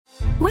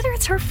Whether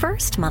it's her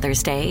first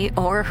Mother's Day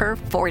or her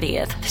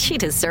 40th, she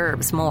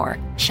deserves more.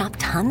 Shop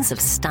tons of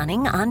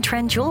stunning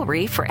on-trend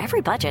jewelry for every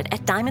budget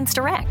at Diamonds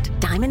Direct.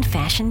 Diamond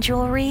fashion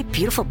jewelry,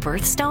 beautiful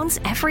birthstones,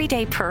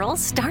 everyday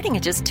pearls starting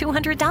at just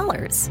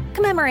 $200.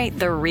 Commemorate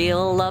the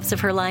real loves of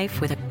her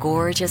life with a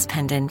gorgeous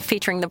pendant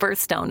featuring the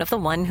birthstone of the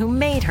one who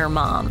made her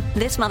mom.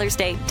 This Mother's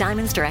Day,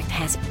 Diamonds Direct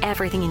has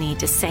everything you need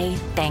to say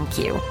thank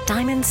you.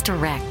 Diamonds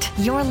Direct.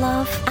 Your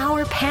love,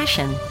 our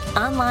passion.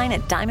 Online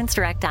at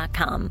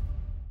diamondsdirect.com.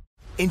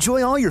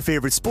 Enjoy all your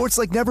favorite sports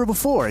like never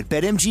before at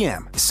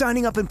BetMGM.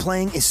 Signing up and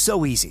playing is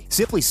so easy.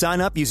 Simply sign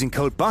up using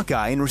code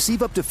Buckeye and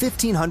receive up to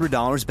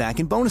 $1,500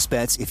 back in bonus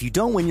bets if you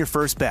don't win your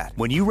first bet.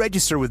 When you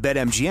register with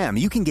BetMGM,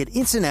 you can get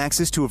instant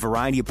access to a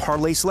variety of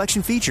parlay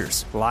selection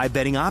features, live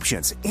betting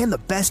options, and the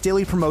best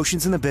daily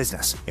promotions in the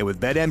business. And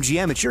with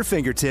BetMGM at your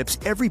fingertips,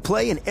 every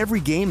play and every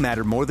game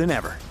matter more than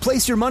ever.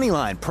 Place your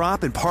moneyline,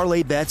 prop, and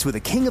parlay bets with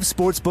the king of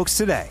sportsbooks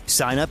today.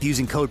 Sign up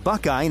using code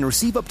Buckeye and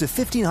receive up to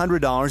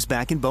 $1,500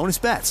 back in bonus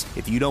bets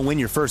if you don't win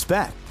your first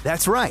bet.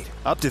 That's right,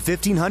 up to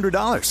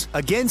 $1,500.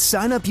 Again,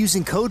 sign up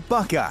using code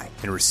Buckeye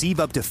and receive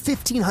up to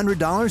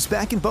 $1,500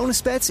 back in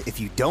bonus bets if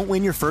you don't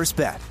win your first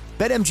bet.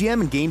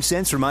 BetMGM and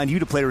GameSense remind you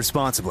to play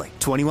responsibly.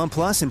 21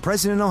 plus and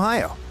present in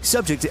Ohio.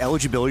 Subject to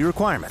eligibility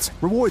requirements.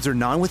 Rewards are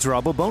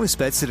non-withdrawable bonus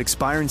bets that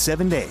expire in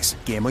 7 days.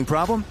 Gambling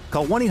problem?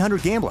 Call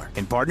 1-800-GAMBLER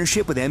in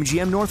partnership with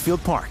MGM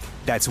Northfield Park.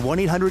 That's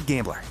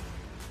 1-800-GAMBLER.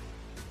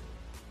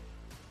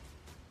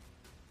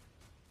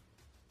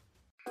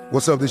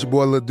 What's up, this your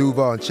boy Lil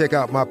Duval, and check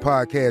out my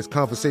podcast,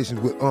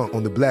 Conversations with Unc,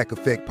 on the Black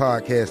Effect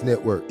Podcast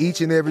Network.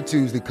 Each and every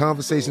Tuesday,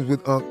 Conversations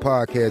with Unc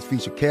podcast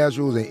feature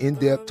casuals and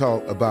in-depth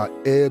talk about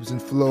ebbs and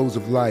flows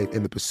of life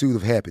and the pursuit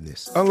of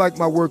happiness. Unlike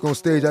my work on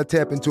stage, I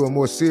tap into a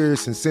more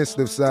serious and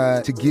sensitive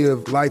side to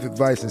give life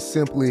advice and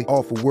simply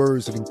offer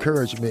words of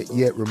encouragement,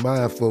 yet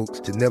remind folks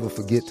to never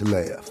forget to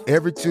laugh.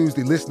 Every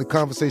Tuesday, listen to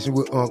Conversation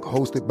with Unc,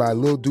 hosted by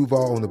Lil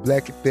Duval on the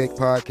Black Effect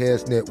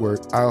Podcast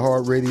Network,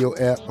 iHeartRadio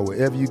app, or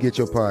wherever you get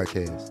your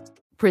podcasts.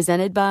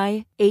 Presented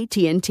by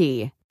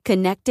AT&T.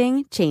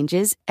 Connecting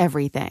changes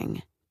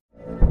everything.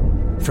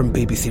 From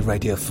BBC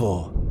Radio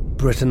 4,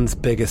 Britain's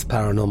biggest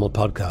paranormal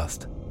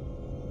podcast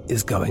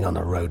is going on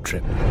a road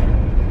trip.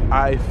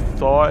 I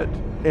thought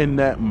in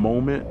that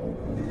moment,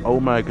 oh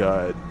my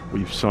God,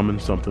 we've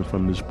summoned something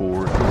from this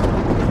board.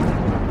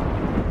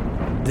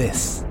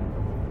 This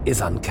is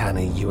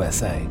Uncanny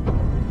USA.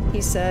 He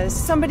says,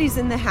 somebody's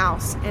in the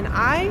house, and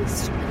I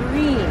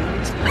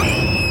screamed...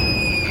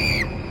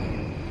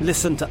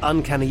 Listen to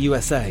Uncanny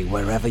USA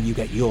wherever you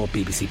get your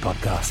BBC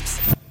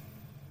podcasts,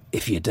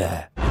 if you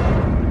dare.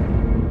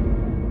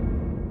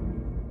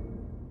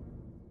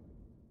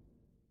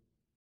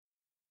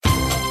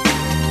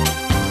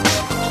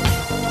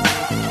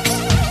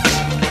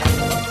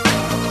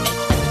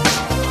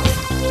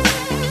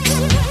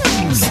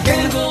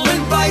 Scandal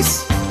and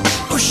vice,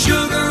 or sugar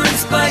and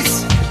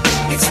spice.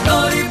 It's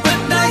naughty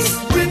but nice.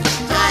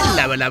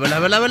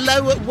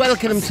 Hello.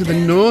 Welcome to the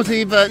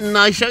Naughty But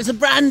Nice Show. It's a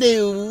brand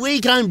new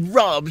week. I'm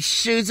Rob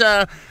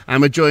Shooter,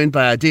 and we're joined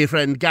by our dear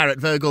friend Garrett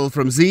Vogel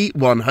from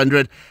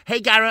Z100. Hey,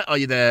 Garrett, are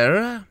you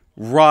there?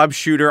 Rob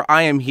Shooter,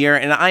 I am here,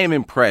 and I am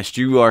impressed.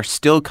 You are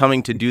still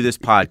coming to do this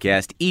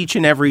podcast each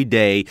and every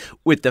day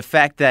with the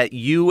fact that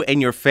you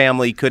and your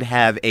family could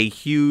have a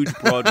huge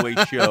Broadway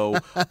show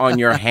on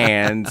your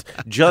hands,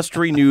 just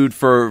renewed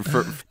for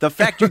the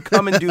fact you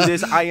come and do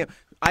this.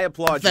 I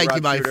applaud you, Thank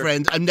you, my Shooter.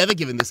 friend. I'm never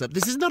giving this up.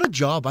 This is not a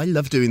job. I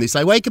love doing this.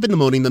 I wake up in the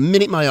morning, the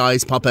minute my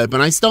eyes pop open,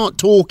 I start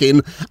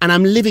talking, and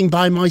I'm living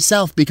by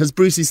myself because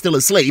Bruce is still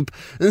asleep.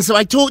 And so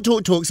I talk,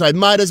 so I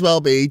might as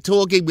well be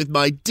talking with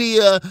my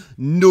dear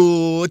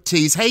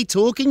naughties. Hey,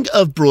 talking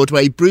of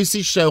Broadway,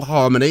 Bruce's show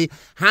Harmony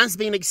has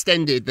been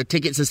extended. The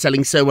tickets are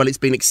selling so well, it's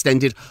been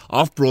extended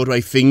off Broadway.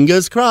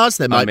 Fingers crossed.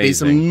 There might be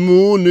some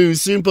more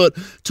news soon. But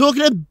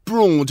talking of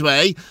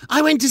Broadway,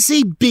 I went to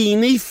see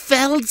Beanie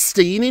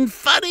Feldstein in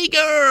Funny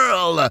Girl.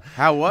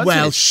 How was it?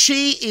 Well,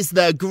 she is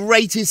the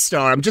greatest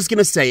star. I'm just going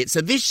to say it.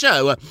 So this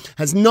show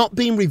has not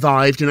been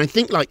revived in, I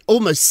think, like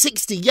almost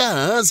 60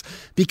 years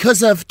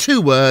because of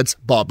two words,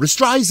 Barbra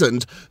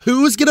Streisand.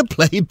 Who's going to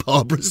play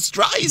Barbra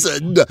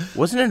Streisand?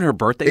 Wasn't it her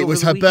birthday? It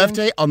was her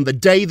birthday on the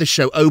day the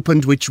show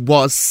opened, which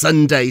was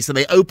Sunday. So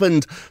they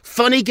opened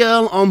Funny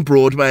Girl on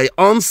Broadway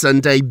on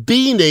Sunday.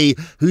 Beanie,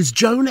 who's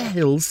Jonah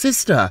Hill's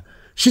sister.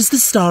 She's the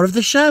star of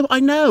the show, I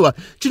know.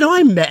 Do you know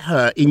I met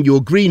her in your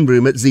green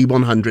room at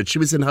Z100? She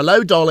was in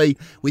Hello, Dolly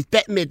with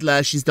Bette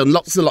Midler. She's done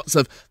lots and lots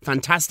of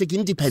fantastic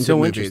independent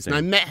movies. And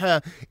I met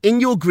her in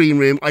your green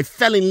room. I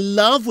fell in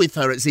love with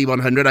her at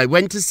Z100. I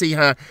went to see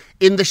her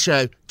in the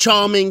show.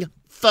 Charming,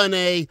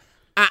 funny,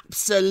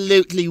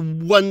 absolutely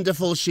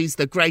wonderful. She's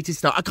the greatest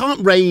star. I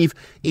can't rave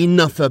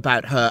enough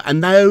about her.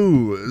 And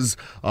those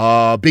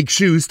are big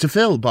shoes to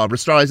fill, Barbra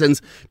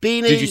Streisand's.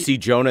 Beanie. Did you see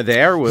Jonah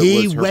there?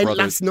 He went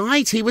last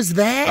night. He was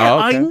there. Oh,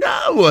 okay. I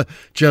know.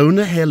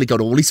 Jonah Hill, he got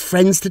all his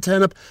friends to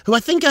turn up, who I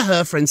think are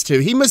her friends too.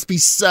 He must be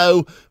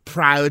so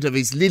proud of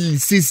his little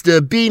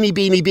sister. Beanie,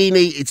 Beanie,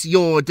 Beanie, it's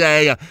your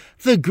day.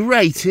 the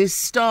greatest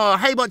star.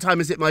 Hey, what time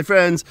is it, my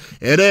friends?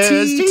 It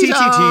is tea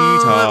time.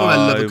 Oh, I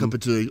love a cup of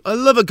tea. I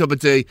love a cup of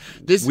tea.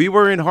 We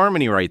were in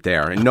harmony right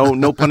there, and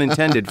no pun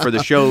intended for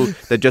the show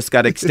that just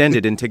got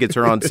extended and tickets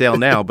are on sale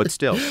now, but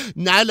still.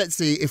 Now let's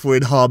see if we're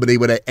in harmony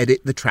when I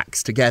edit the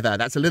tracks together.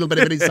 That's a little bit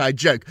of an inside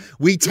joke.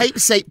 We tape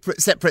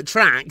separate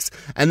tracks,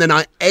 and then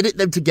I edit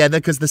them together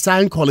because the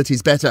sound quality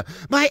is better.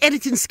 My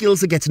editing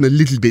skills are getting a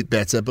little bit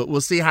better, but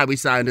we'll see how we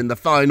sound in the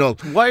final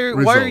Why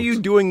are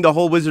you doing the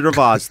whole Wizard of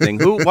Oz thing?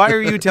 Why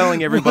are you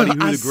telling everybody who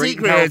the great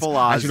and powerful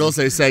Oz? I should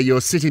also say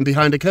you're sitting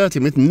behind a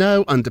curtain with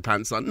no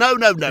underpants on. No,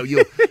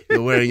 you're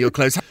wearing your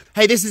clothes.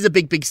 Hey, this is a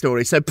big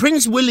story. So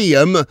Prince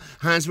William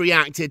has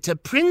reacted to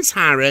Prince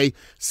Harry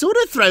sort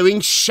of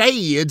throwing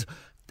shade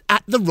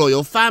at the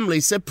royal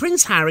family. So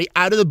Prince Harry,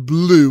 out of the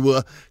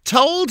blue,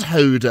 told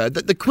Hoda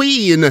that the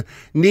Queen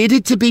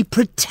needed to be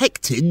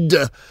protected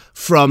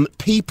from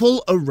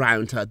people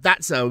around her.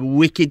 That's a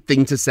wicked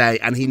thing to say,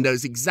 and he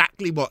knows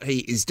exactly what he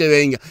is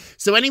doing.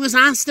 So when he was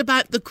asked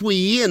about the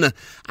Queen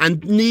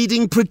and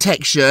needing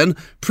protection,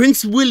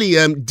 Prince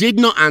William did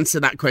not answer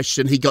that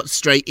question. He got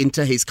straight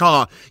into his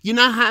car. You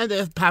know how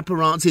the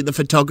paparazzi, the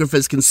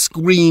photographers, can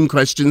scream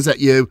questions at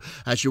you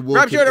as you're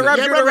walking?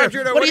 Rob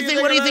Shooter. What do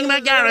you think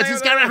about Garrett?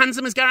 Is Garrett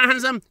handsome? Is Garrett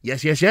handsome?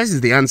 Yes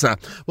is the answer.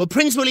 Well,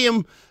 Prince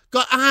William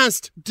got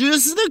asked,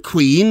 does the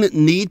Queen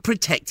need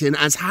protecting,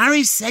 as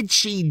Harry said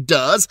she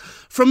does,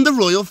 from the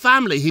royal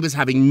family? He was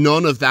having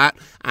none of that,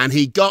 and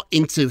he got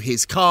into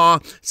his car.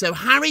 So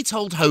Harry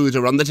told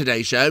Hoda on the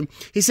Today Show,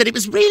 he said it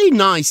was really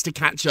nice to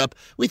catch up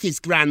with his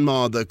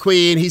grandma, the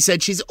Queen. He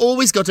said she's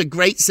always got a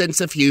great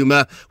sense of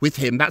humour with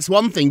him. That's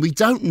one thing we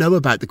don't know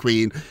about the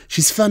Queen.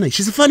 She's funny.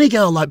 She's a funny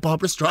girl like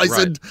Barbara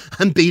Streisand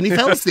and Beanie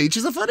Feldstein.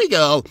 She's a funny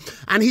girl.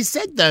 And he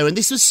said, though, and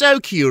this was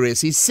so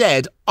curious, he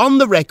said on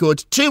the record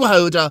to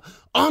Hoda,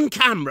 on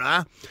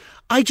camera,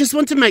 I just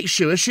want to make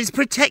sure she's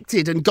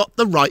protected and got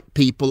the right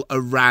people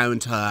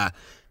around her.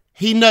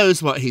 He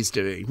knows what he's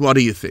doing. What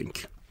do you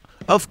think?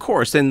 Of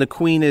course. And the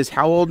Queen is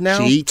how old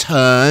now? She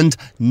turned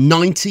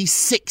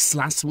 96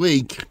 last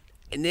week.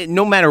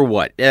 No matter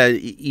what,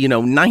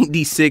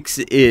 96,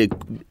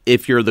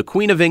 if you're the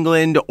Queen of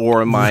England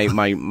or my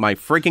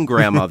freaking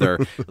grandmother,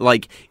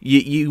 like,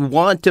 you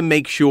want to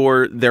make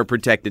sure they're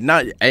protected.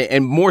 Not,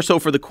 and more so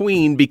for the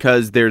Queen,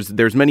 because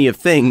there's many of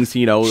things,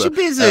 She's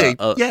busy.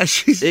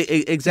 She's...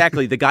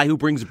 Exactly. The guy who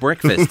brings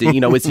breakfast,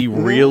 is he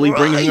really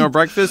bringing her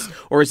breakfast,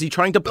 or is he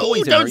trying to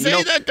poison her? Don't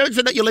say that. Don't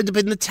say that. You'll end up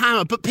in the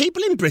tower. But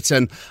people in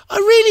Britain are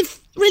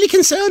really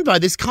concerned by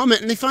this comment,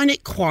 and they find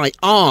it quite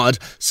odd.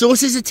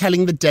 Sources are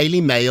telling the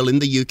Daily Mail in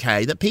the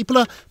UK that people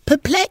are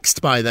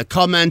perplexed by the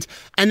comment,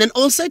 and then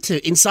also too,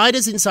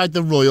 insiders inside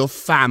the royal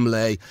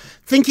family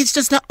think it's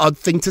just an odd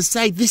thing to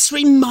say. This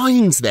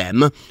reminds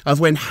them of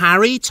when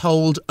Harry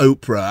told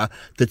Oprah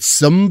that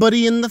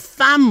somebody in the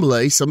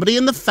family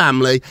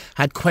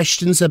had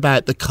questions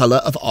about the colour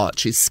of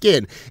Archie's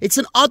skin. It's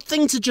an odd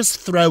thing to just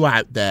throw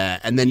out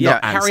there and then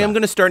not answer. Harry, I'm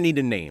going to start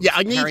needing names. Yeah,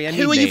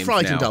 who are you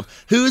frightened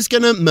of? Who's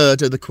going to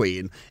murder the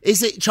Queen?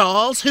 Is it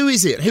Charles? Who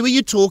is it? Who are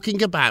you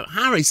talking about?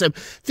 Harry. So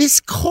this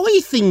coy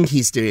thing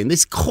he's doing,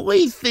 this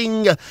coy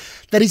thing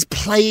that he's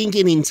playing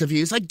in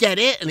interviews, I get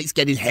it, and it's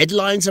getting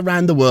headlines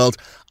around the world.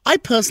 I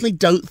personally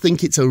don't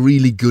think it's a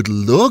really good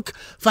look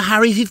for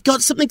Harry. If you've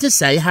got something to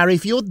say, Harry,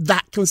 if you're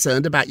that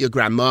concerned about your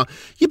grandma,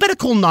 you better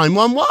call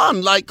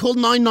 911. Like, call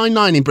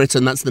 999 in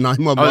Britain. That's the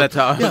 911. Oh, that's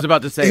how I was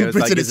about to say. In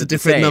Britain, it's a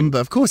different number.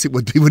 Of course it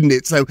would be, wouldn't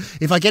it? So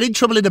if I get in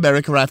trouble in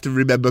America, I have to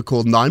remember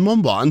call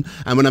 911.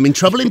 And when I'm in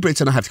trouble in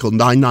Britain, I have to call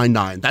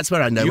 999. That's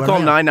where I know. You call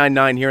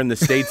 999 here in the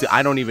States,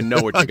 I don't even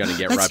know what you're going to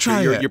get,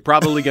 Rob. You're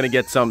probably going to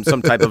get some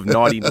type of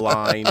naughty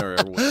line or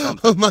something.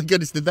 Oh my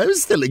goodness, do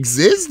those still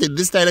exist in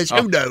this day and age?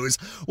 Who knows?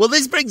 Well,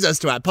 this brings us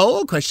to our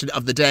poll question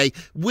of the day.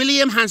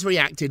 William has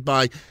reacted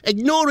by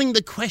ignoring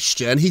the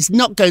question. He's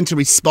not going to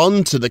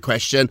respond to the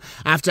question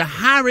after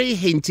Harry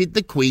hinted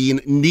the Queen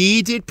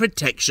needed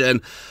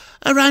protection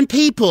around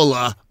people.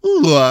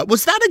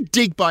 Was that a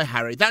dig by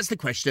Harry? That's the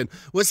question.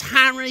 Was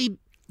Harry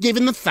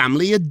giving the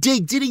family a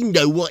dig? Did he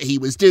know what he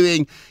was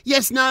doing?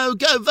 Yes, no,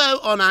 go vote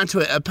on our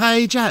Twitter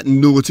page at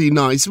Naughty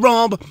Nice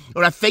Rob,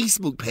 or our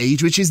Facebook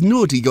page, which is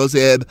Naughty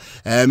Gossip.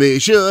 And be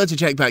sure to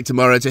check back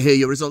tomorrow to hear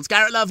your results.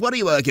 Garrett Love, what are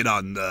you working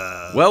on?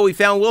 Well, we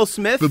found Will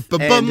Smith,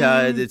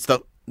 and it's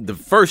the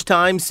first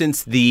time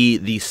since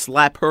the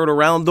slap heard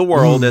around the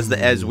world,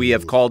 as we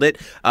have called it.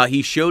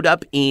 He showed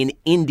up in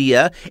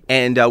India,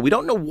 and we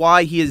don't know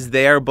why he is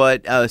there,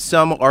 but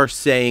some are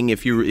saying,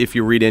 if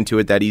you read into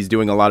it, that he's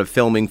doing a lot of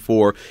filming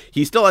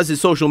he still has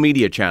his social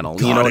media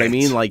channel. You know what I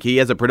mean? Like, he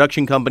has a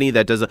production company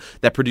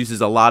that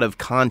produces a lot of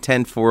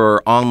content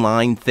for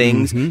online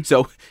things. Mm-hmm.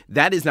 So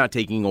that is not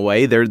taking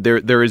away.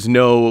 There is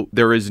no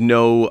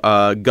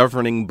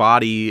governing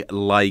body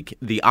like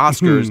the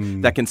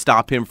Oscars that can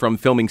stop him from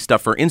filming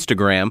stuff for for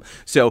Instagram.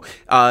 So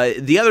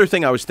the other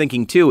thing I was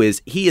thinking too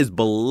is he is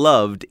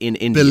beloved in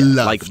India,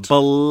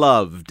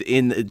 beloved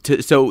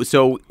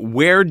So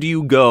where do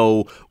you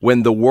go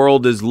when the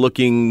world is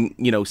looking,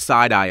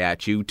 side eye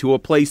at you, to a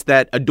place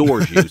that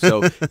adores you?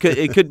 So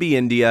it could be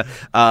India.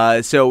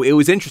 So it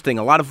was interesting.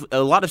 A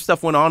lot of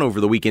stuff went on over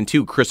the weekend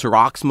too. Chris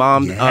Rock's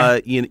mom,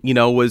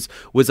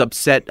 was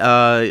upset.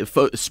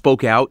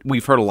 Spoke out.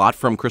 We've heard a lot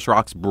from Chris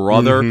Rock's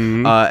brother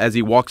as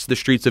he walks the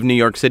streets of New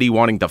York City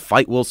wanting to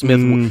fight Will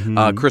Smith.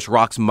 Chris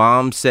Rock's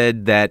mom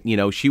said that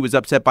she was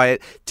upset by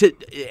it.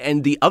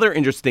 And the other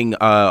interesting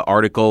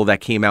article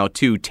that came out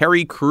too,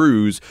 Terry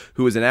Crews,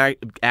 who is an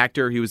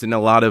actor, he was in a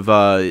lot of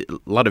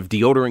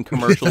deodorant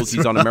commercials.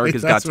 He's on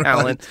America's Got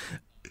Talent.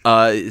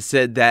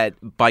 Said that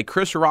by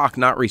Chris Rock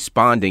not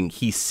responding,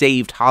 he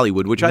saved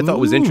Hollywood, which I thought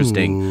was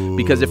interesting,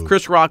 because if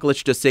Chris Rock,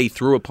 let's just say,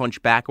 threw a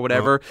punch back or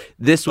whatever,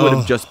 this would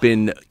have just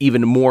been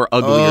even more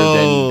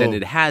uglier than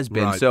it has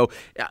been. Right. So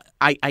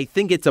I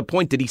think it's a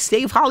point. Did he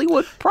save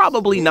Hollywood?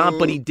 Probably not,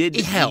 but he did.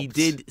 It helped.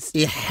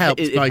 It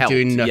helped by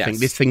doing nothing. Yes.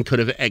 This thing could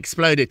have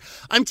exploded.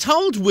 I'm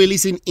told Will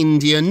is in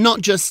India,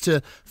 not just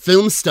to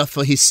film stuff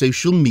for his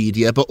social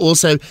media, but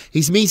also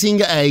he's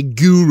meeting a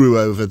guru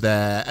over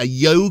there, a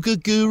yoga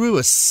guru,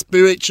 a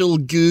spiritual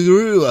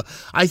guru.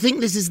 I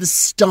think this is the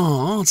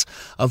start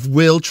of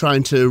Will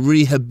trying to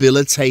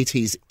rehabilitate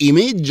his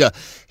image.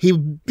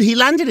 He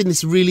landed in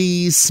this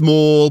really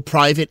small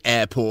private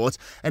airport,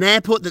 an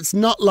airport that's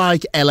not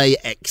like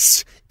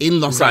LAX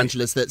in Los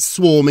Angeles that's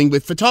swarming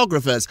with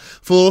photographers.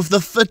 For the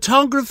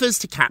photographers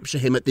to capture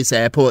him at this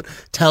airport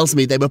tells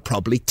me they were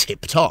probably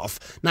tipped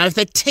off. Now, if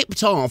they're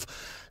tipped off,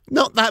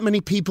 not that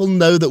many people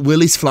know that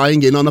Will is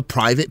flying in on a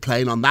private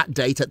plane on that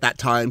date at that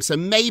time, so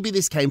maybe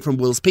this came from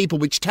Will's people,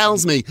 which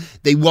tells me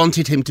they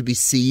wanted him to be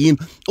seen.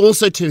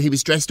 Also, too, he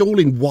was dressed all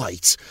in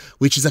white,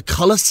 which is a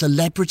colour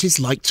celebrities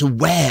like to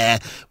wear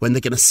when they're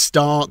going to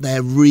start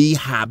their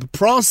rehab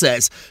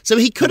process. So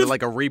he could have...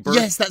 like a rebirth?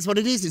 Yes, that's what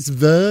it is. It's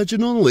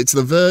virginal, it's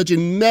the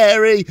Virgin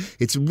Mary,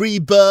 it's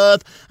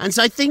rebirth. And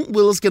so I think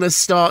Will's going to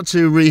start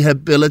to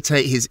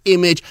rehabilitate his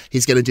image.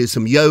 He's going to do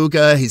some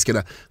yoga. He's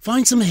going to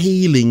find some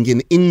healing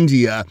in India,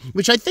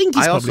 which I think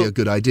is probably a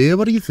good idea.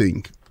 What do you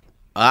think?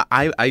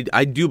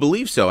 I do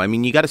believe so. I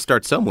mean, you got to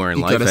start somewhere in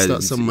life. You got to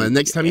start somewhere.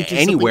 Next time you do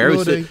anywhere.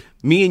 Something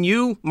me and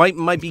you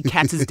might be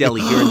Katz's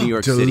Deli here in New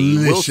York City.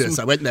 Delicious.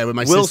 I went there with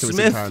my sister. Will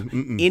Smith,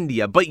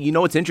 India. But you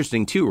know what's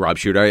interesting too, Rob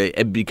Shooter,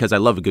 because I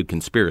love a good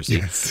conspiracy.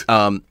 Yes.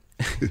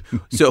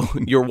 So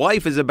your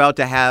wife is about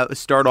to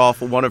start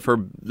off one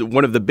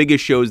of the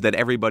biggest shows that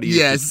everybody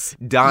is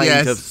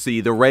dying to see,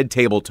 the Red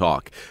Table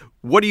Talk.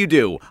 What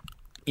do?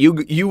 You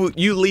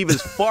leave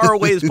as far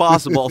away as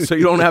possible so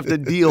you don't have to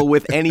deal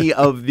with any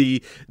of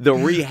the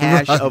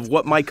rehash of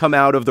what might come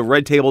out of the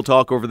Red Table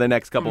Talk over the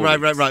next couple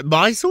of weeks. Right.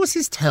 My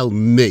sources tell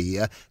me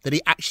that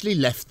he actually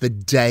left the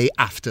day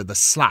after the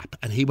slap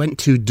and he went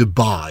to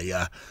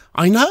Dubai.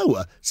 I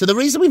know. So the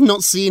reason we've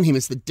not seen him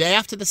is the day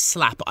after the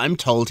slap, I'm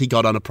told he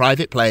got on a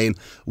private plane,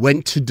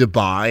 went to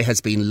Dubai, has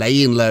been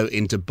laying low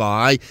in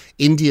Dubai.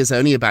 India's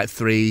only about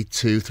 3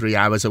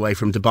 hours away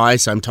from Dubai,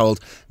 so I'm told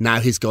now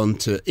he's gone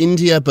to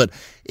India. But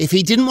if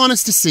he didn't want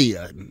us to see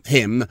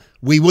him,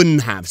 we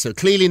wouldn't have. So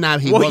clearly now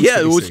he wants to be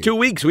it was seen. 2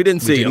 weeks. We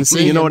didn't see him.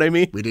 You know what I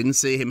mean? We didn't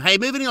see him. Hey,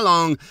 moving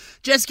along.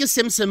 Jessica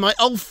Simpson, my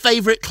old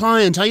favourite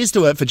client. I used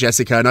to work for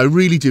Jessica and I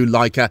really do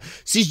like her.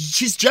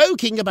 She's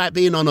joking about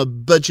being on a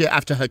budget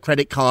after her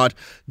credit card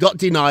got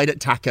denied at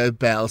Taco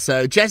Bell.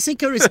 So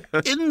Jessica is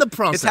in the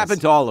process. It's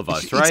happened to all of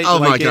us, right? Oh,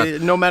 my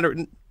God. No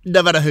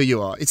matter who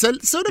you are. It's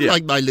sort of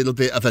like my little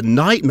bit of a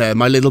nightmare,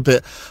 my little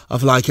bit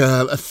of like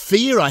a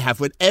fear I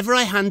have whenever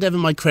I hand over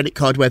my credit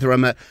card, whether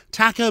I'm at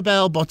Taco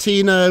Bell,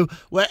 Bottino,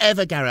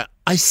 wherever, Garrett,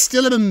 I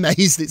still am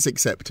amazed it's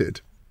accepted.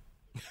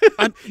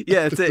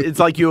 It's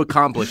like you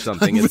accomplished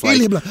something. It's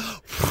really like,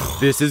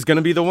 this is going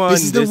to be the one.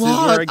 This is the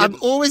one. I'm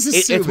always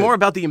assuming. It's more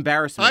about the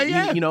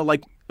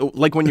embarrassment.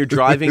 Like when you're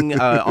driving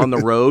on the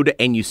road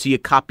and you see a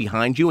cop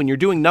behind you and you're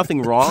doing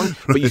nothing wrong,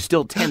 but you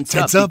still tense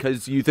up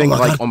because you think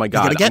oh my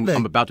God,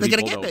 I'm about to be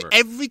pulled over.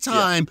 Every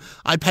time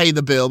I pay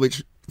the bill,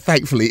 which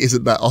thankfully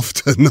isn't that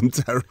often. I'm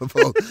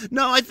terrible.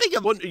 No, I think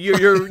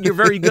you're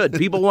very good.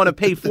 People want to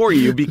pay for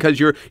you because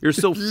you're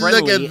so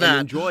friendly Look at that. and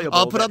enjoyable.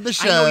 I'll put on the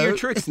show. I know your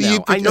tricks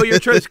now. I know your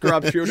tricks,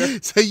 Rob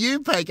Shooter. So you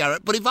pay,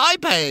 Garrett. But if I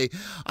pay,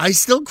 I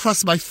still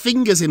cross my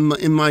fingers in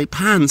my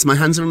pants. My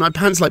hands are in my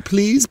pants like,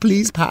 please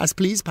pass,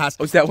 please pass.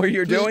 Oh, is that what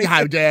you're doing?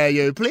 How dare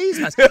you? Please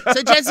pass.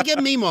 So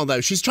Jessica, meanwhile,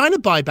 though, she's trying to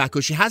buy back,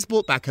 or she has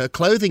bought back her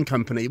clothing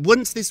company.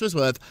 Once this was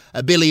worth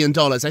 $1 billion.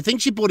 I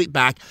think she bought it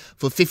back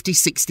for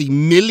 $50-60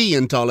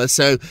 million.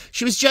 So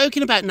she was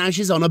joking about now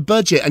she's on a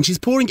budget and she's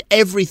pouring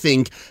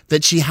everything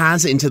that she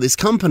has into this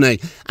company.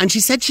 And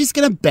she said she's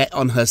going to bet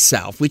on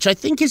herself, which I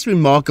think is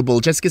remarkable.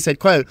 Jessica said,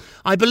 quote,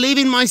 "I believe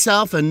in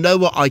myself and know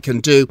what I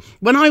can do."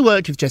 When I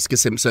worked with Jessica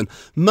Simpson,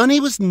 money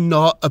was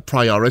not a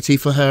priority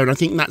for her. And I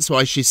think that's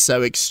why she's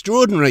so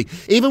extraordinary.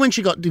 Even when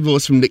she got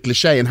divorced from Nick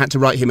Lachey and had to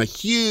write him a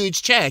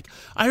huge check,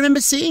 I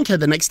remember seeing her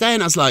the next day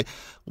and I was like,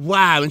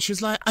 wow. And she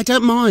was like, I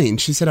don't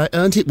mind. She said, I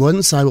earned it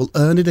once, I will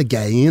earn it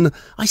again.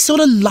 I sort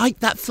of like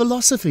that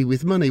philosophy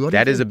with money.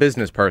 That is a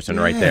business person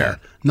right there.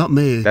 Not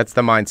me. That's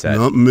the mindset.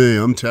 Not me.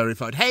 I'm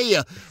terrified.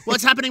 Hey,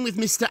 what's happening with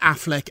Mr.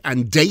 Affleck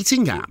and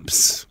dating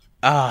apps?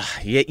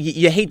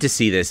 You hate to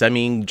see this. I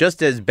mean,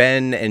 just as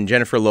Ben and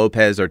Jennifer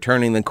Lopez are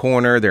turning the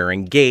corner, they're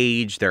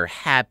engaged, they're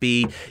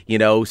happy,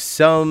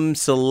 some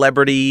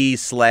celebrity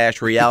 /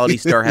 reality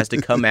star has to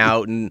come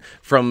out and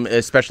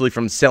especially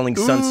from Selling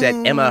Sunset,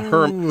 Emma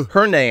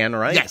Hernan,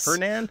 right? Yes.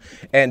 Hernan.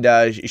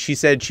 And she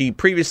said she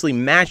previously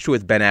matched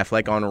with Ben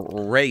Affleck on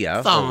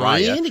Raya.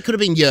 Fine. It could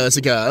have been years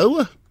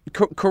ago.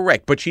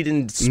 Correct, but she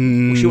didn't.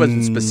 She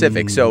wasn't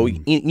specific. So,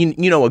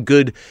 a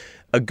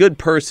good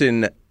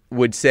person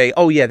would say,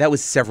 oh, yeah, that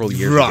was several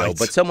years ago.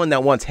 But someone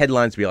that wants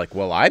headlines to be like,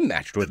 well, I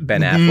matched with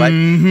Ben Affleck.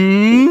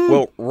 Mm-hmm.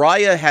 Well,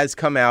 Raya has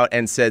come out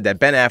and said that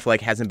Ben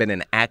Affleck hasn't been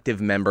an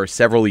active member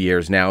several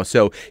years now,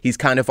 so he's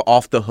kind of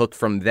off the hook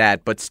from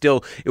that. But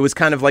still, it was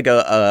kind of like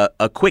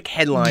a quick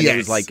headline. Yes. It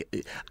was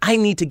like, I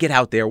need to get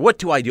out there. What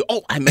do I do?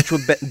 Oh, I matched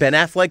with Ben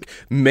Affleck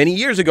many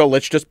years ago.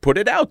 Let's just put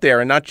it out there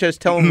and not just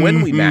tell him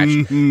when we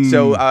matched.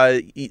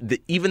 So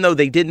even though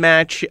they did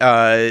match,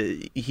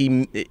 and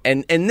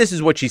this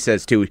is what she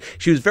says, too.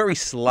 She was very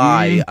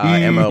sly,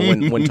 Emma,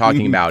 when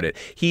talking about it.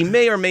 He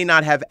may or may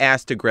not have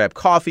asked to grab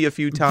coffee a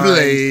few times.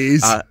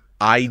 Please.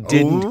 I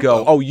didn't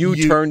go. Oh,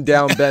 you turned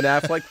down Ben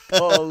Affleck?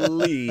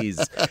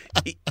 Please.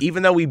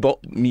 Even though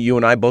you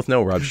and I both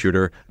know, Rob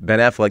Shooter, Ben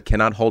Affleck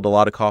cannot hold a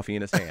lot of coffee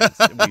in his hands.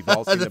 We've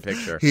all seen the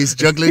picture. He's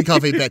juggling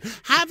coffee, Ben.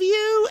 Have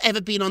you ever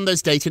been on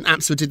those dating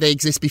apps, or did they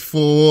exist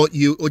before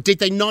you, or did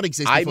they not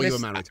exist before you were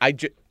married?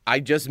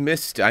 I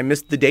missed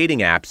the dating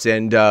apps,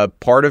 and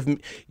part of me,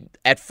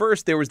 at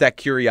first there was that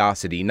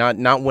curiosity,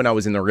 not when I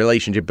was in the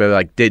relationship, but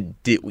like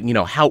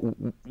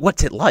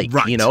what's it like,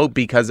 right.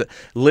 Because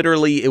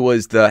literally it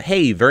was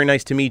hey, very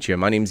nice to meet you,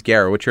 my name's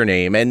Garrett, what's your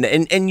name,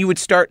 and you would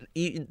start,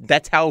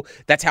 that's how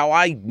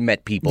I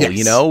met people,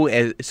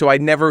 yes. So I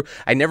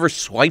never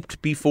swiped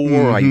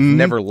before, I've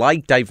never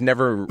liked, I've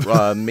never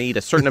made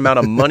a certain amount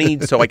of money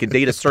so I could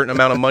date a certain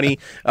amount of money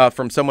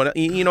from someone,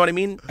 you know what I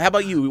mean? How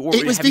about you?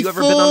 Have you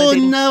ever been on a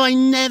dating? No, I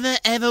never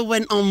ever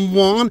went on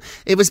one.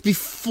 It was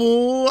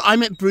before I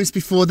met Bruce,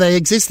 before they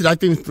existed. I've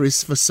been with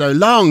Bruce for so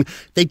long,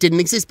 they didn't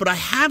exist. But I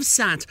have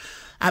sat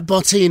at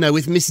Bottino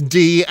with Miss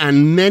D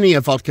and many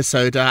a vodka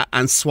soda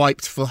and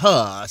swiped for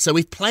her. So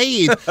we've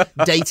played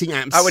dating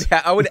apps.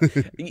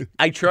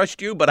 I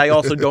trust you, but I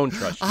also don't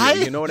trust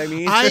you. You know what I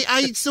mean?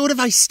 I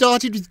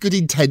started with good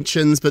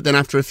intentions, but then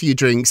after a few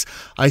drinks,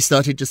 I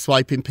started just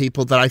swiping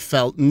people that I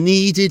felt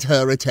needed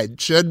her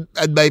attention,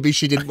 and maybe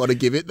she didn't want to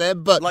give it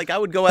them. But like, I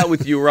would go out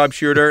with you, Rob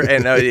Shooter,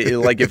 and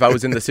like if I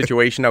was in the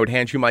situation, I would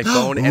hand you my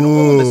phone, and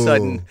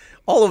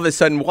all of a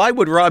sudden, why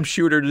would Rob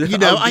Shooter?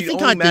 I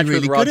think I'd be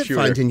really good at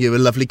finding you a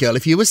lovely girl.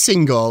 If you were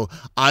single,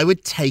 I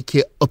would take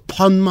it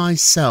upon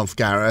myself,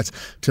 Garrett,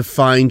 to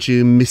find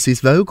you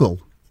Mrs. Vogel.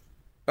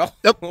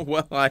 Oh,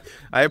 well, I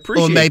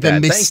appreciate that. Or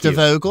maybe Mr.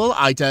 Vogel.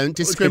 I don't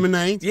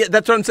discriminate. Okay. Yeah,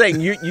 that's what I'm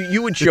saying.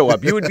 You would show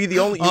up. You would be the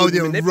only. You would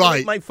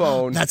manipulate my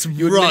phone. That's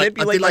you right. Manipulate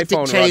I'd be like my Dick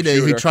phone, Cheney,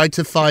 who tried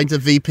to find a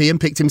VP and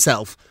picked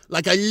himself.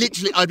 Like, I'd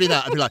be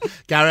that. I'd be like,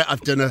 Garrett,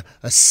 I've done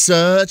a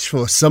search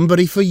for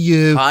somebody for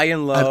you. High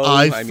and low.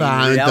 And I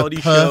found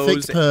the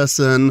perfect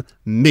person,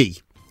 me.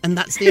 And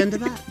that's the end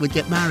of that. We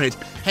get married.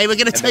 Hey, we're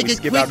going to take a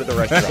quick out of the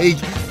restaurant.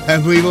 break,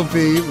 and we will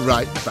be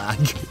right back.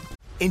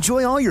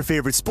 Enjoy all your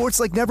favorite sports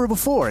like never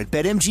before at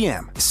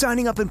BetMGM.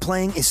 Signing up and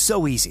playing is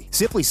so easy.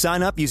 Simply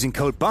sign up using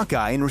code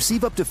Buckeye and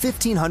receive up to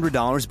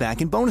 $1,500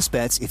 back in bonus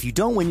bets if you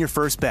don't win your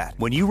first bet.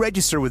 When you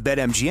register with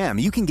BetMGM,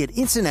 you can get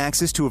instant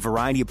access to a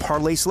variety of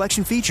parlay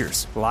selection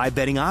features, live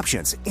betting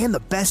options, and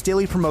the best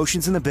daily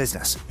promotions in the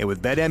business. And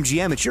with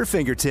BetMGM at your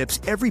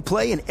fingertips, every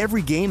play and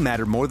every game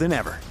matter more than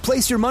ever.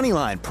 Place your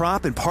moneyline,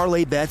 prop, and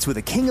parlay bets with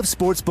the king of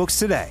sportsbooks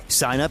today.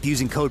 Sign up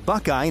using code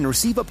Buckeye and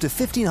receive up to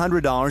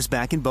 $1,500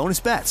 back in bonus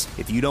bets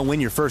if you don't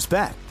win your first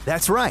bet.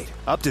 That's right,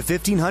 up to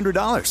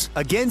 $1,500.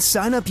 Again,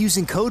 sign up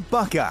using code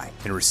Buckeye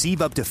and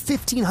receive up to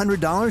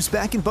 $1,500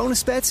 back in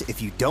bonus bets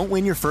if you don't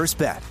win your first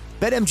bet.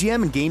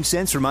 BetMGM and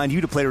GameSense remind you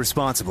to play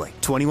responsibly.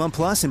 21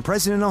 plus and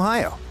present in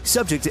Ohio.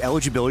 Subject to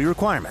eligibility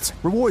requirements.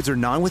 Rewards are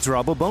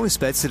non-withdrawable bonus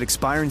bets that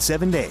expire in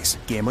 7 days.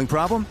 Gambling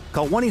problem?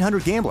 Call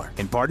 1-800-GAMBLER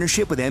in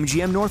partnership with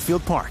MGM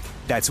Northfield Park.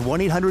 That's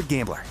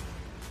 1-800-GAMBLER.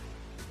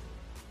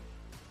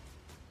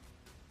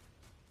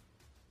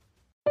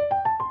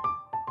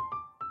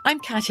 I'm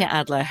Katya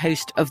Adler,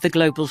 host of The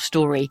Global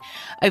Story.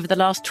 Over the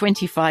last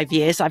 25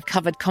 years, I've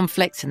covered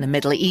conflicts in the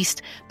Middle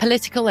East,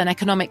 political and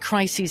economic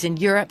crises in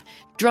Europe,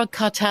 drug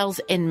cartels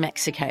in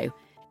Mexico.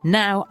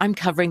 Now I'm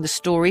covering the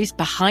stories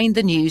behind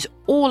the news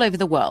all over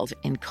the world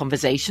in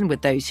conversation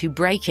with those who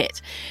break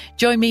it.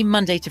 Join me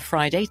Monday to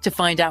Friday to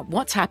find out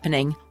what's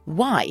happening,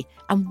 why,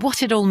 and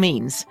what it all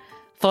means.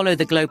 Follow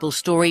The Global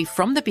Story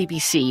from the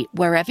BBC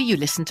wherever you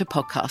listen to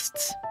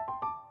podcasts.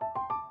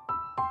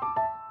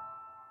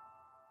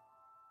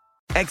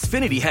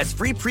 Xfinity has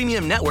free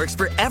premium networks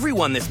for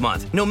everyone this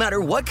month, no matter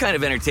what kind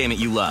of entertainment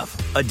you love.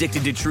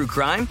 Addicted to true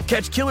crime?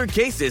 Catch killer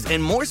cases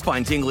and more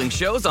spine-tingling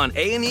shows on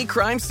A&E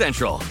Crime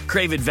Central.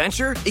 Crave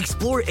adventure?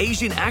 Explore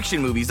Asian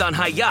action movies on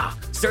Hi-Ya.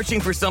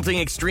 Searching for something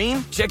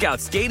extreme? Check out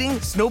skating,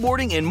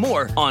 snowboarding, and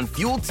more on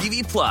Fuel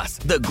TV Plus,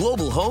 the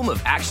global home of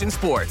action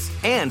sports.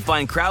 And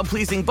find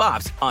crowd-pleasing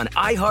bops on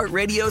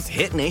iHeartRadio's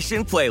Hit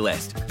Nation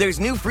playlist. There's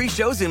new free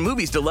shows and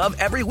movies to love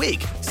every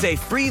week. Say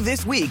free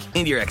this week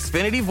in your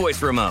Xfinity voice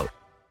remote.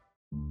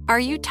 Are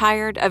you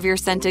tired of your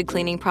scented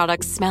cleaning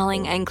products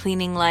smelling and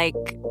cleaning like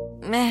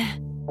meh?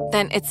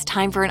 Then it's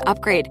time for an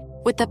upgrade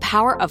with the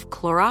power of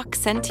Clorox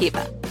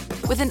Scentiva.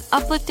 With an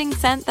uplifting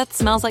scent that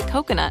smells like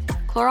coconut,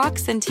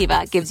 Clorox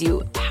Scentiva gives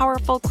you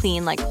powerful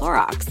clean like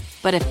Clorox,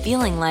 but a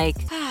feeling like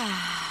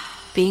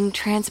being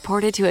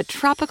transported to a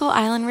tropical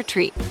island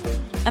retreat.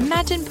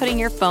 Imagine putting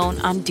your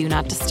phone on Do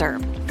Not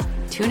Disturb,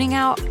 tuning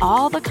out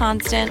all the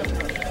constant,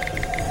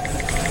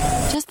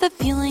 just the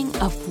feeling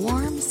of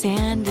warm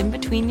sand in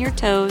between your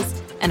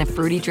toes and a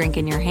fruity drink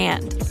in your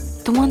hand.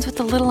 The ones with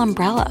the little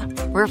umbrella.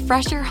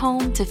 Refresh your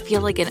home to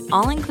feel like an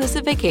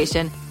all-inclusive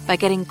vacation by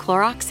getting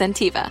Clorox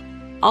Scentiva.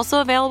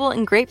 Also available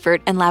in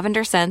grapefruit and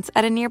lavender scents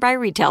at a nearby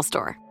retail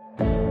store.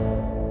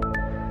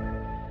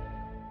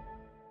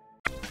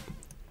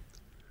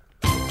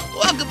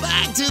 Welcome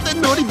back to the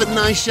Naughty But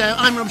Nice Show.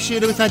 I'm Rob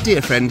Shooter with our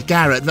dear friend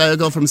Garrett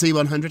Vogel from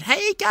C100.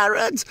 Hey,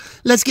 Garrett,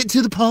 let's get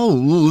to the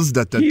polls.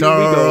 Da, da,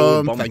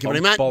 da. Thank you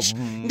very much.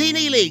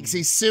 Nene Leakes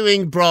is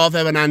suing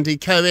Bravo and Andy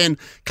Cohen,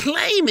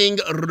 claiming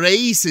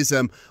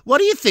racism. What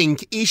do you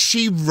think? Is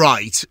she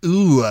right?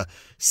 Ooh,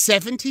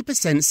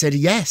 70% said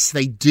yes,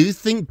 they do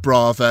think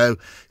Bravo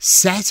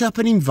set up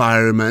an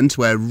environment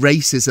where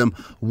racism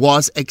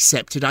was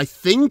accepted. I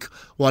think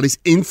what is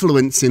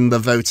influencing the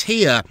vote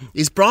here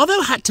is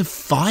Bravo had to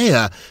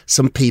fire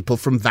some people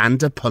from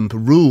Vanderpump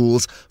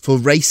Rules for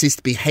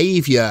racist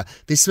behaviour.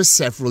 This was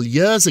several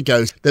years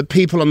ago, that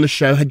people on the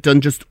show had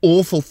done just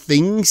awful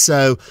things,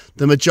 so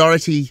the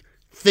majority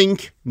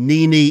think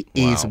Nene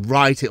is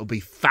right. It'll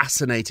be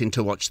fascinating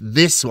to watch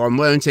this one,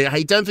 won't it?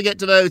 Hey, don't forget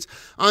to vote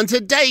on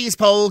today's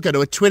poll. Go to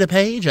a Twitter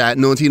page at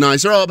Naughty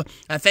Nice Rob.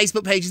 Our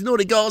Facebook page is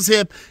Naughty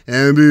Gossip.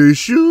 And be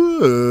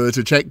sure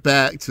to check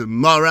back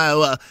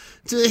tomorrow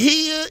to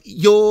hear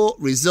your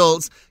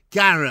results.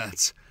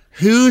 Garrett,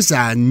 who's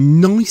our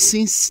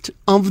nicest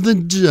of the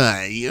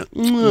day?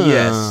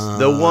 Yes,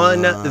 the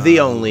one, the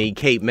only,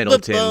 Kate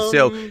Middleton.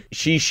 So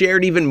she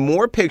shared even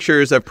more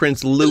pictures of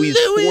Prince Louis'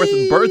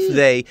 4th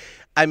birthday.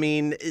 I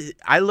mean,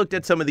 I looked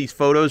at some of these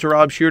photos,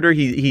 Rob Shooter.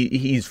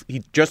 He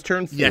just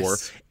turned 4,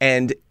 yes.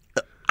 And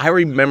I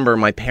remember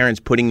my parents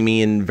putting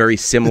me in very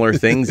similar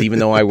things, even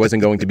though I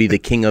wasn't going to be the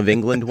King of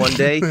England one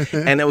day.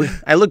 And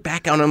I look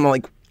back on him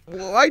like,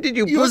 why did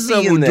you put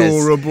me in this? You're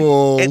so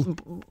adorable.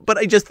 But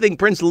I just think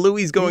Prince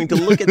Louis is going to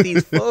look at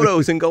these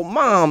photos and go,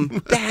 Mom,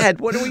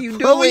 Dad, what are you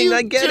doing?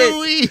 I get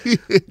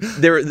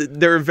it.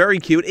 They're very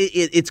cute.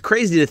 It's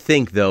crazy to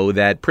think, though,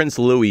 that Prince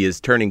Louis is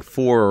turning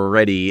 4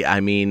 already.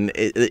 I mean,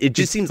 it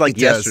just seems like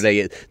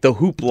yesterday, the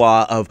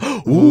hoopla of,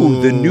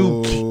 the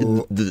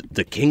new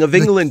the King of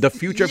England, the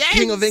future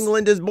King of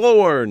England is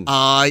born.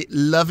 I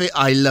love it.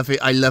 I love it.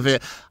 I love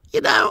it. You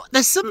know,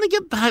 there's something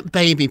about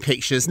baby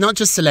pictures, not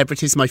just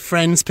celebrities, my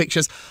friends'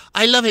 pictures.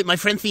 I love it. My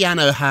friend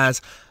Theano has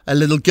a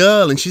little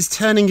girl and she's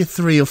turning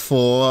 3 or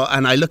 4,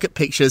 and I look at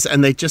pictures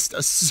and they just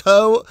are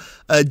so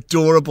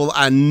adorable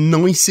and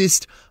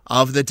nicest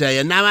of the day.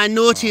 And now our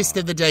naughtiest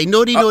of the day,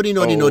 naughty.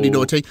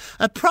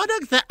 A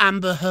product that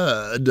Amber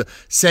Heard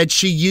said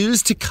she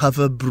used to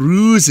cover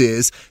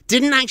bruises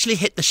didn't actually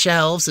hit the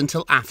shelves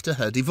until after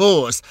her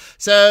divorce.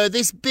 So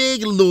this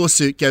big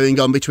lawsuit going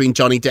on between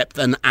Johnny Depp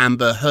and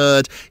Amber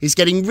Heard is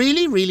getting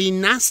really, really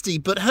nasty.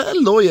 But her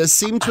lawyers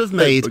seem to have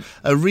made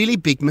a really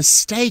big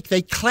mistake.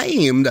 They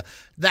claimed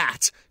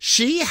that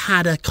she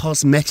had a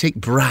cosmetic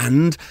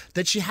brand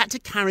that she had to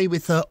carry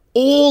with her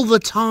all the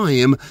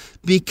time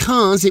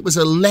because it was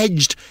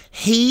alleged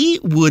he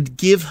would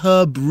give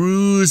her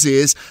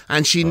bruises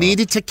and she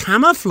needed to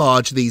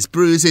camouflage these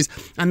bruises,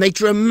 and they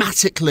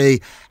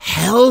dramatically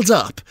held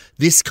up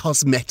this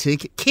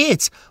cosmetic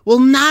kit. Well,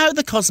 now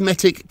the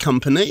cosmetic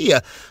company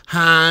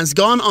has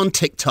gone on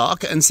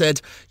TikTok and said,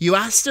 you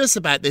asked us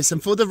about this,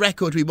 and for the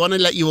record, we want to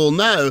let you all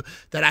know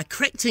that our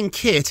correcting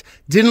kit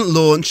didn't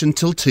launch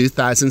until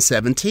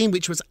 2017,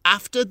 which was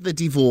after the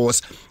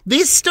divorce.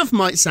 This stuff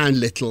might sound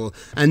little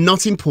and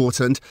not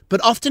important,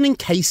 but often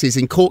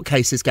in court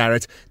cases,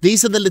 Garrett,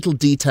 these are the little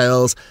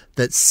details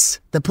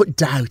that put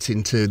doubt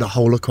into the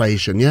whole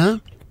equation, yeah?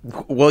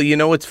 Well, you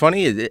know what's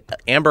funny?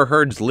 Amber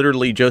Heard's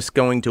literally just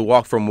going to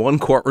walk from one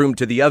courtroom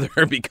to the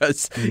other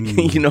because,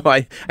 you know,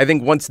 I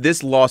think once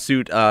this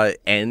lawsuit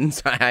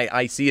ends,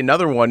 I see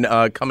another one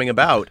coming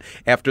about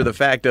after the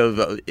fact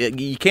of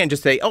you can't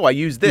just say, oh, I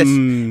use this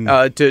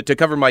to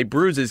cover my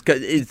bruises.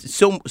 It's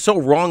so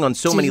wrong on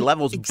so many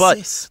levels.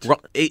 Exist. But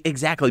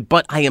exactly.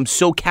 But I am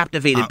so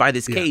captivated by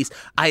this case.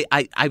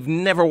 I've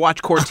never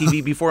watched court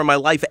TV before in my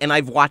life, and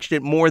I've watched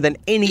it more than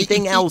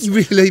anything else.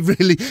 Really.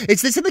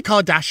 It's this and the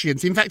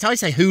Kardashians. In fact, fact, I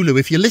say Hulu,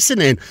 if you're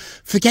listening,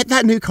 forget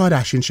that new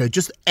Kardashian show.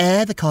 Just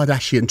air the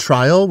Kardashian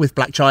trial with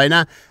Blac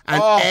Chyna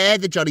and air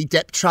the Johnny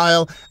Depp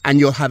trial, and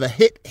you'll have a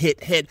hit.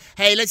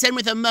 Hey, let's end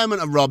with a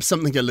moment of Rob,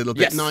 something a little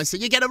bit nicer.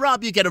 You get a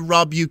Rob, you get a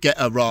Rob, you get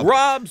a Rob.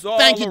 Rob's all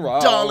Thank you,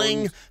 around.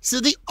 darling.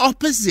 So the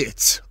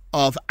opposite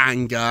of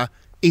anger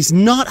is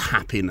not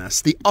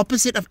happiness. The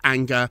opposite of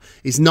anger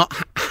is not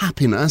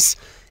happiness.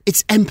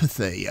 It's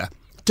empathy.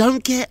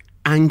 Don't get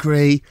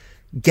angry.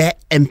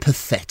 Get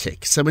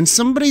empathetic. So when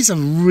somebody's a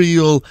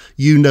real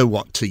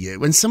you-know-what to you,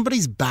 when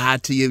somebody's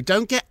bad to you,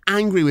 don't get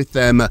angry with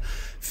them.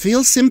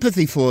 Feel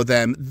sympathy for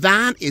them.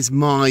 That is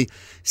my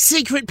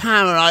secret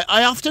power.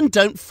 I often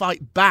don't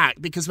fight back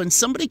because when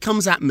somebody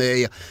comes at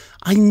me,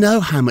 I know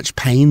how much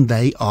pain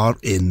they are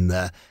in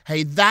there.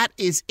 Hey, that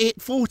is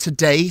it for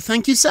today.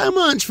 Thank you so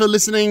much for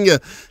listening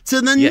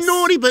to the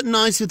Naughty But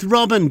Nice with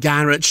Rob and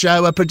Garrett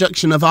show, a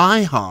production of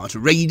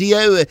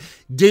iHeartRadio.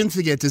 Don't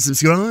forget to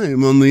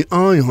subscribe on the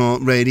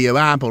iHeartRadio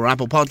app or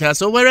Apple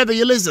Podcasts or wherever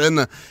you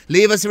listen.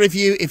 Leave us a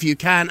review if you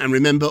can. And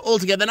remember, all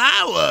together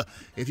now,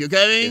 if you're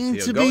going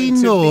to be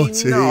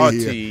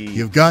naughty,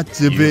 you've got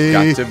to be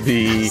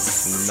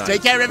nice.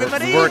 Take care,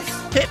 everybody. Hip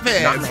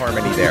hip. Not in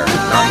harmony there.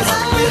 Not in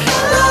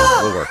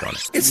harmony. We'll work on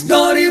it. It's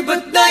Naughty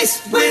But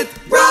Nice with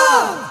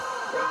Rob.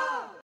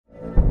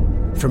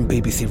 From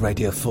BBC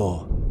Radio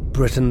 4,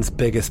 Britain's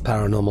biggest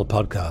paranormal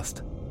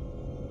podcast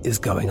is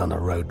going on a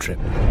road trip.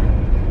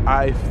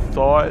 I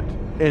thought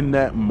in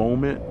that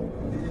moment,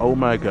 oh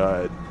my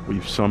God,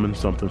 we've summoned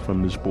something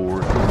from this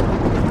board.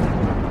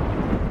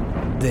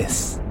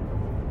 This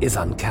is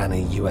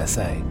Uncanny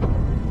USA.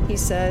 He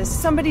says,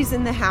 somebody's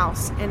in the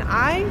house, and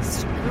I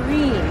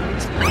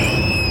screamed.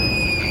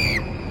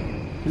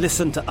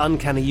 Listen to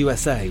Uncanny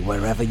USA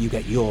wherever you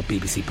get your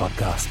BBC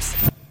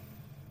podcasts,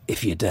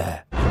 if you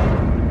dare.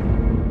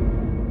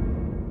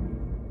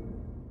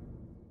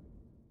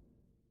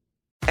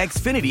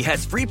 Xfinity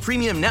has free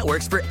premium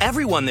networks for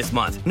everyone this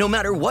month, no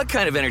matter what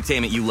kind of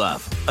entertainment you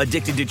love.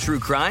 Addicted to true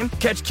crime?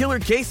 Catch killer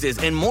cases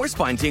and more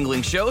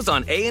spine-tingling shows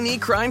on A&E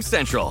Crime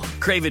Central.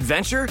 Crave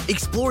adventure?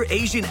 Explore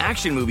Asian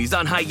action movies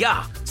on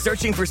Hi-YAH.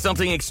 Searching for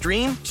something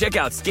extreme? Check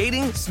out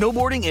skating,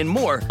 snowboarding, and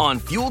more on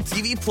Fuel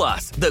TV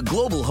Plus, the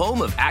global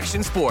home of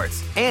action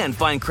sports. And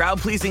find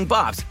crowd-pleasing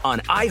bops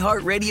on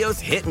iHeartRadio's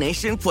Hit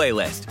Nation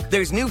playlist.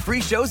 There's new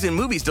free shows and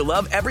movies to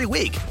love every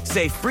week.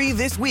 Say free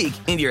this week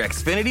in your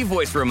Xfinity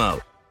voice remote.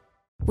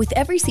 With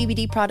every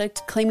CBD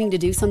product claiming to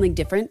do something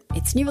different,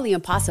 it's nearly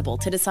impossible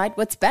to decide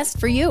what's best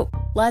for you.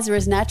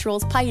 Lazarus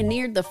Naturals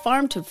pioneered the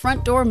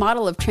farm-to-front-door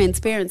model of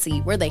transparency,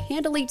 where they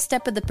handle each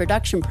step of the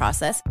production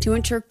process to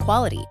ensure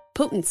quality,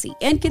 potency,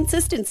 and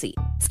consistency.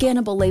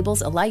 Scannable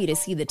labels allow you to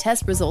see the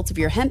test results of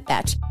your hemp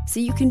batch, so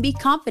you can be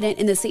confident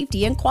in the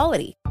safety and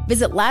quality.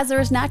 Visit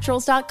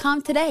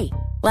LazarusNaturals.com today.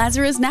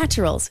 Lazarus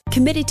Naturals,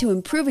 committed to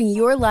improving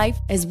your life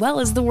as well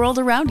as the world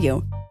around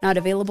you. Not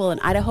available in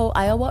Idaho,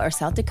 Iowa, or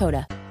South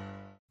Dakota.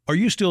 Are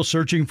you still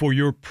searching for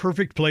your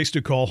perfect place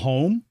to call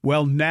home?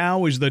 Well,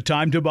 now is the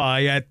time to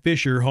buy at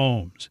Fisher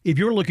Homes. If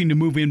you're looking to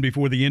move in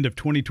before the end of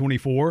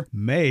 2024,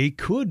 May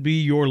could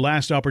be your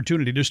last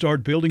opportunity to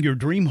start building your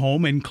dream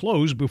home and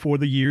close before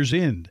the year's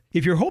end.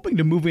 If you're hoping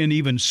to move in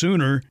even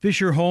sooner,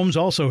 Fisher Homes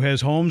also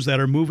has homes that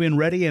are move-in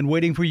ready and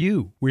waiting for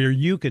you, where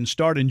you can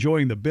start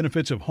enjoying the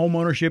benefits of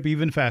homeownership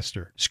even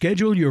faster.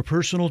 Schedule your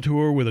personal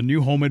tour with a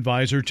new home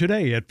advisor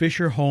today at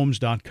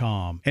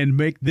FisherHomes.com and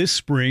make this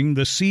spring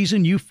the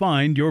season you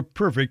find your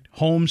perfect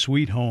home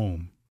sweet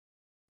home.